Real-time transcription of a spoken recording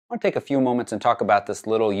I want to take a few moments and talk about this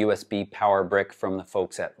little USB power brick from the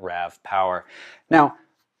folks at Rav Power. Now,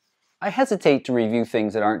 I hesitate to review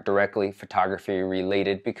things that aren't directly photography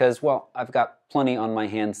related because, well, I've got plenty on my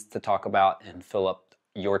hands to talk about and fill up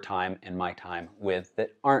your time and my time with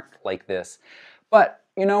that aren't like this. But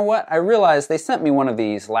you know what? I realized they sent me one of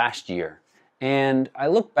these last year, and I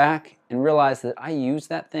look back and realize that I use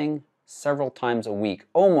that thing several times a week,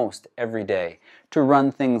 almost every day, to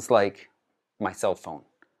run things like my cell phone.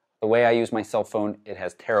 The way I use my cell phone, it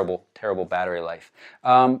has terrible, terrible battery life.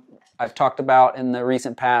 I've talked about in the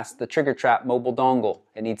recent past the Triggertrap mobile dongle.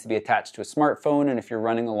 It needs to be attached to a smartphone, and if you're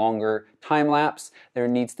running a longer time lapse, there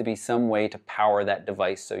needs to be some way to power that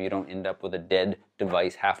device so you don't end up with a dead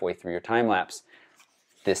device halfway through your time lapse.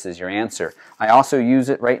 This is your answer. I also use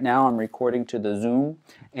it right now. I'm recording to the Zoom,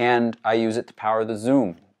 and I use it to power the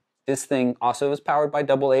Zoom. This thing also is powered by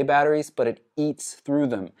AA batteries, but it eats through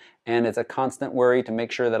them. And it's a constant worry to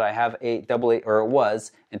make sure that I have a AA, or it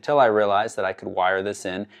was, until I realized that I could wire this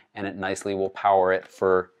in and it nicely will power it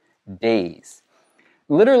for days.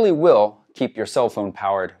 Literally will keep your cell phone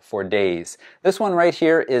powered for days. This one right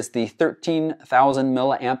here is the 13,000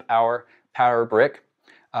 milliamp hour power brick.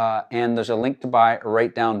 And there's a link to buy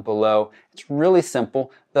right down below. It's really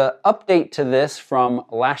simple. The update to this from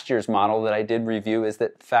last year's model that I did review is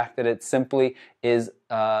that the fact that it simply is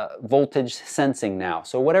voltage sensing now.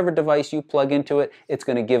 So whatever device you plug into it, it's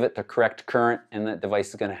going to give it the correct current and that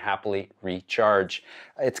device is going to happily recharge.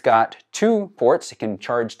 It's got 2 ports. It can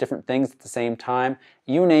charge different things at the same time.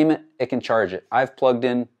 You name it, it can charge it. I've plugged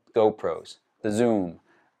in GoPros, the Zoom,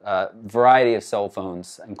 variety of cell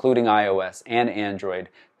phones, including iOS and Android,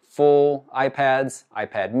 full iPads,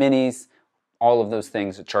 iPad minis, all of those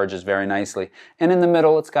things. It charges very nicely. And in the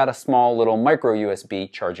middle, it's got a small little micro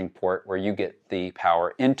USB charging port where you get the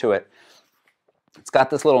power into it. It's got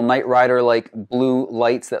this little Knight Rider-like blue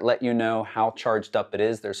lights that let you know how charged up it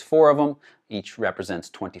is. There's 4 of them. Each represents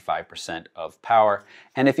 25% of power.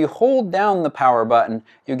 And if you hold down the power button,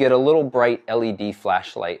 you get a little bright LED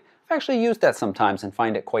flashlight. I've actually used that sometimes and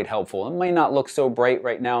find it quite helpful. It might not look so bright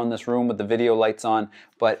right now in this room with the video lights on,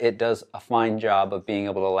 but it does a fine job of being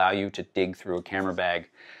able to allow you to dig through a camera bag.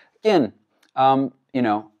 Again, you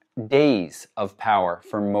know, days of power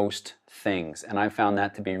for most things, and I found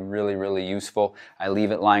that to be really, really useful. I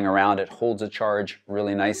leave it lying around. It holds a charge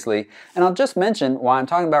really nicely. And I'll just mention, while I'm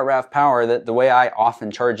talking about Rav Power, that the way I often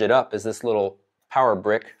charge it up is this little power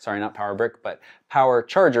brick, sorry, not power brick, but power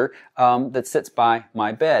charger that sits by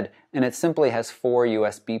my bed. And it simply has 4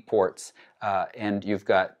 USB ports. And you've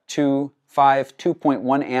got 5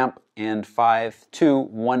 2.1 amp and 5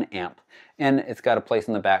 1 amp. And it's got a place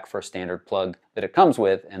in the back for a standard plug that it comes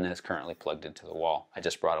with and is currently plugged into the wall. I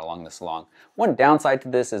just brought this along. One downside to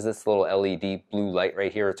this is this little LED blue light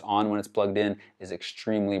right here. It's on when it's plugged in, is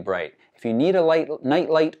extremely bright. If you need a night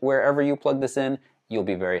light wherever you plug this in, you'll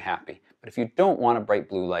be very happy. But if you don't want a bright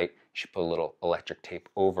blue light, you should put a little electric tape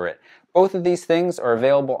over it. Both of these things are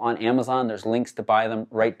available on Amazon. There's links to buy them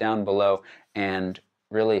right down below. And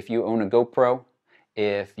really, if you own a GoPro,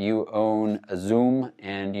 if you own a Zoom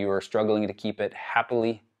and you are struggling to keep it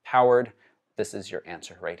happily powered, this is your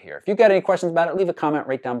answer right here. If you've got any questions about it, leave a comment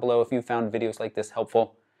right down below. If you found videos like this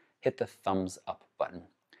helpful, hit the thumbs up button.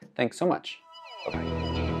 Thanks so much.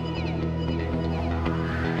 Bye-bye.